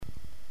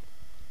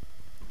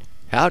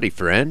Howdy,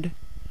 friend.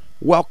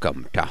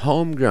 Welcome to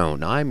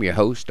Homegrown. I'm your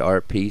host,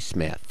 R.P.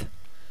 Smith.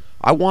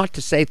 I want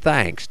to say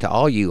thanks to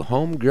all you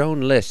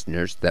homegrown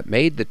listeners that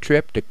made the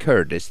trip to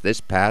Curtis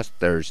this past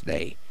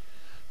Thursday.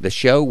 The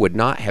show would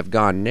not have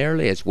gone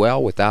nearly as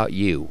well without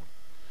you.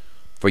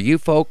 For you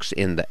folks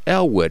in the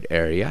Elwood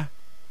area,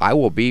 I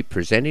will be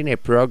presenting a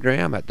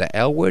program at the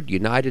Elwood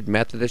United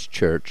Methodist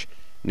Church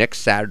next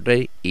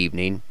Saturday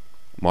evening,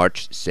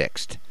 March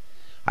 6th.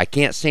 I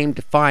can't seem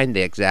to find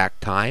the exact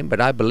time,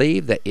 but I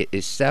believe that it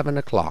is 7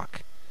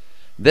 o'clock.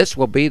 This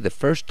will be the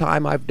first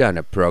time I've done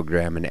a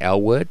program in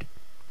Elwood,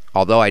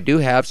 although I do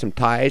have some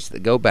ties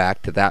that go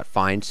back to that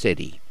fine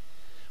city.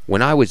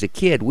 When I was a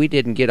kid, we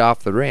didn't get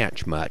off the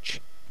ranch much,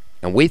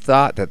 and we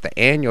thought that the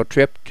annual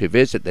trip to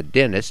visit the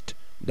dentist,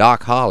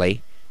 Doc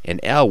Holly,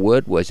 in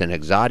Elwood was an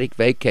exotic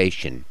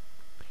vacation.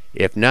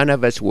 If none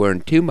of us were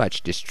in too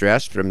much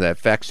distress from the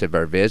effects of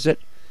our visit,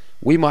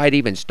 we might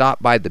even stop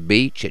by the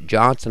beach at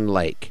Johnson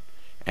Lake,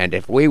 and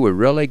if we were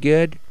really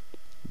good,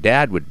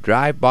 Dad would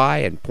drive by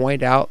and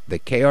point out the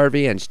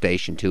KRVN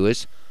station to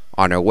us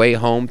on our way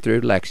home through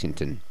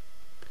Lexington.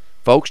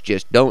 Folks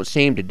just don't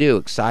seem to do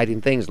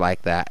exciting things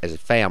like that as a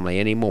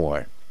family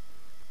anymore.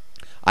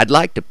 I'd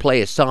like to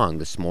play a song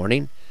this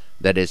morning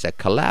that is a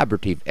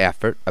collaborative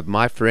effort of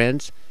my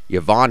friends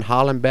Yvonne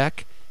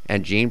Hollenbeck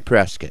and Gene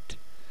Prescott.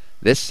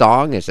 This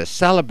song is a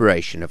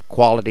celebration of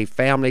quality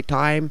family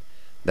time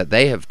that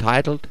they have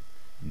titled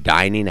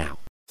Dining Out.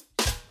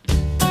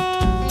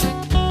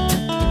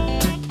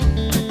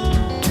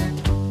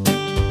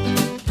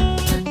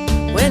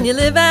 When you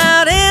live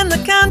out in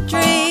the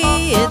country,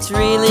 it's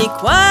really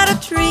quite a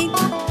treat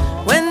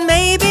when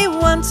maybe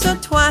once or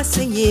twice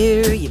a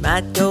year you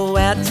might go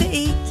out to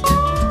eat.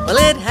 Well,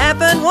 it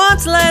happened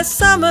once last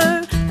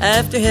summer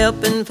after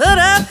helping put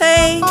up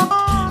hay.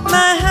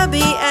 My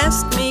hubby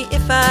asked me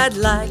if I'd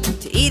like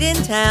to eat in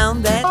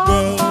town that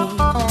day.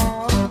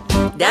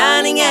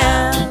 Dining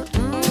out,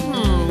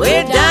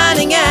 we're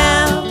dining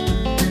out.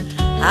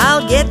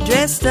 I'll get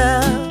dressed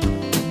up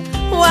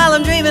while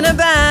I'm dreaming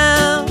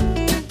about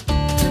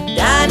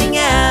dining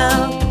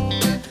out,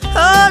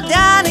 oh,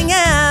 dining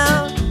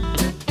out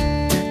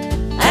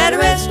at a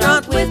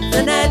restaurant with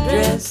an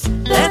address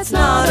that's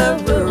not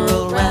a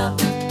rural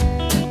route.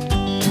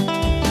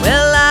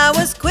 Well, I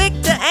was quick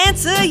to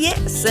answer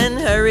yes and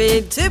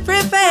hurried to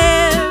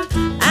prepare.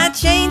 I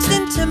changed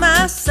into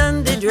my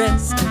Sunday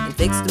dress and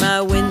fixed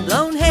my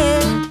windblown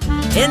hair.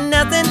 In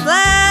nothing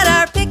flat,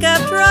 our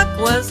pickup truck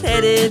was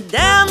headed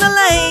down the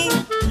lane.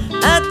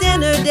 A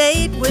dinner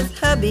date with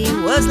hubby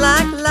was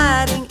like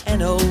lighting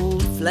an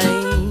old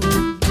flame.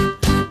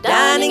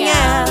 Dining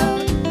out,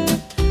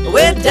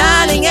 we're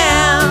dining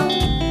out.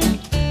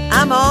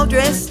 I'm all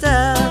dressed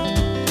up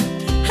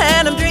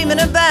and I'm dreaming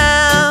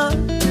about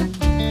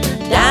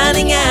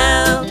dining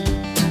out,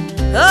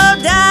 oh,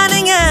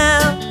 dining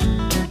out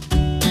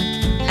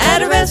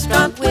at a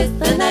restaurant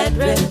with an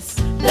address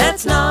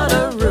that's not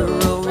a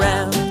rural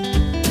route.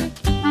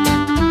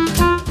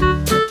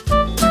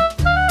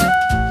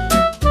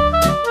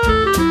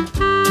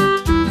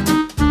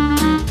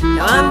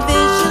 Now I'm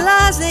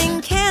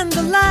visualizing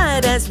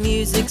candlelight as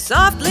music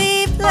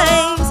softly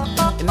plays,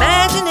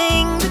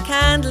 imagining the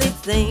kindly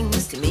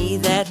things to me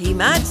that he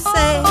might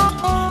say.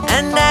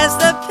 And as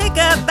the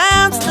pickup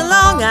bounced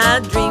along, I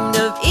dreamed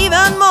of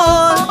even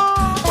more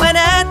when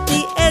at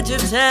the edge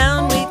of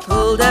town we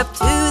pulled up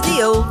to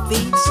the old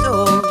feed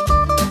store.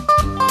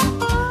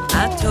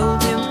 I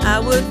told him I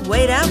would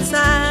wait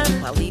outside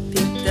while he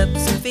picked up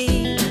some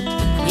feed.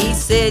 He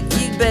said,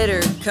 "You'd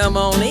better come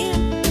on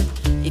in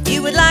if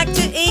you would like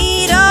to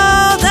eat."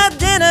 Oh, the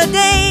dinner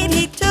date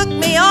he took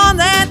me on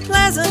that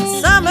pleasant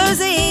summer's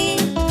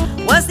eve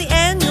was the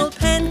annual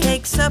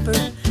pancake supper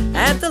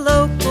at the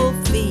local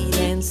feed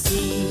and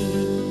seed.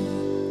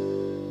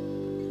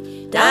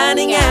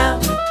 Dining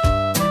out,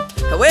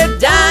 we're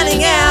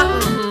dining out.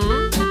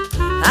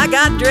 I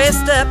got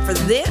dressed up for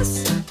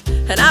this,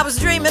 and I was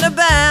dreaming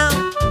about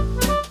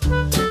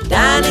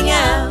dining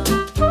out,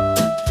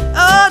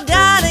 oh,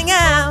 dining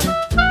out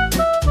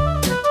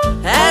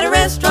at a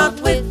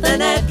restaurant with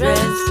an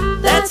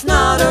address that's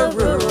not a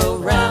rural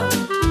route.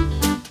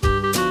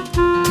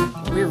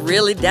 We're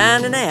really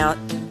dining out.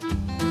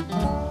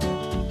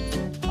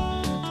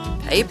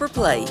 Paper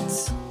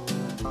plates,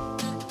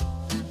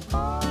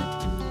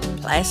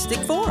 plastic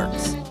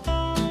forks,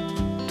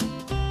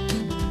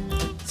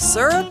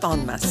 syrup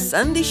on my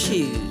Sunday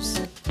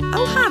shoes.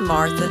 Oh, hi,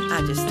 Martha.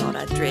 I just thought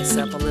I'd dress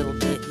up a little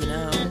bit, you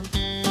know.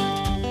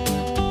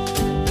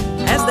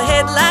 As the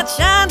headlights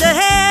shined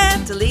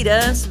ahead to lead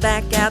us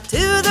back out to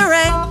the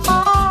ranch,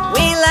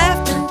 we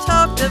laughed and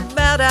talked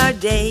about our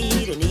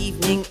date, an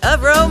evening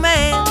of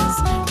romance.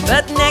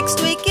 But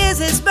next week is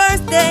his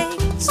birthday,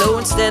 so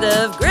instead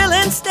of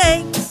grilling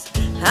steaks,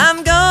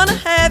 I'm gonna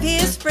have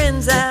his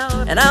friends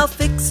out and I'll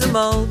fix them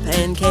all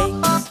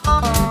pancakes.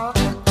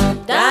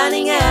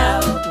 Dining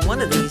out, one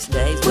of these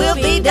days we'll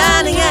be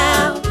dining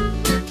out.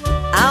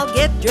 I'll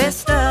get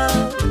dressed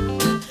up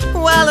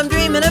while I'm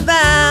dreaming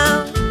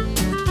about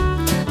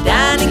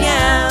dining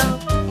out,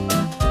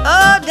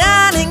 oh,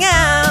 dining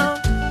out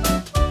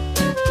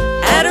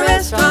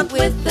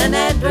with an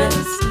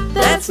address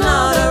that's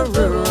not a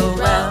rural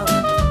route.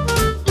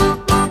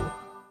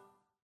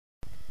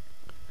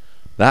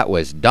 That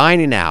was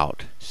Dining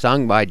Out,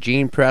 sung by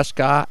Gene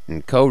Prescott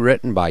and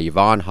co-written by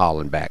Yvonne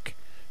Hollenbeck.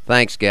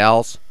 Thanks,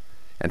 gals.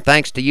 And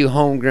thanks to you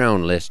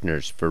homegrown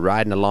listeners for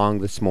riding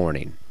along this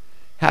morning.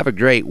 Have a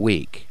great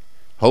week.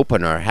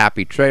 Hoping our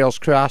happy trails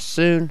cross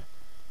soon.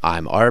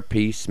 I'm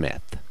R.P.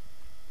 Smith.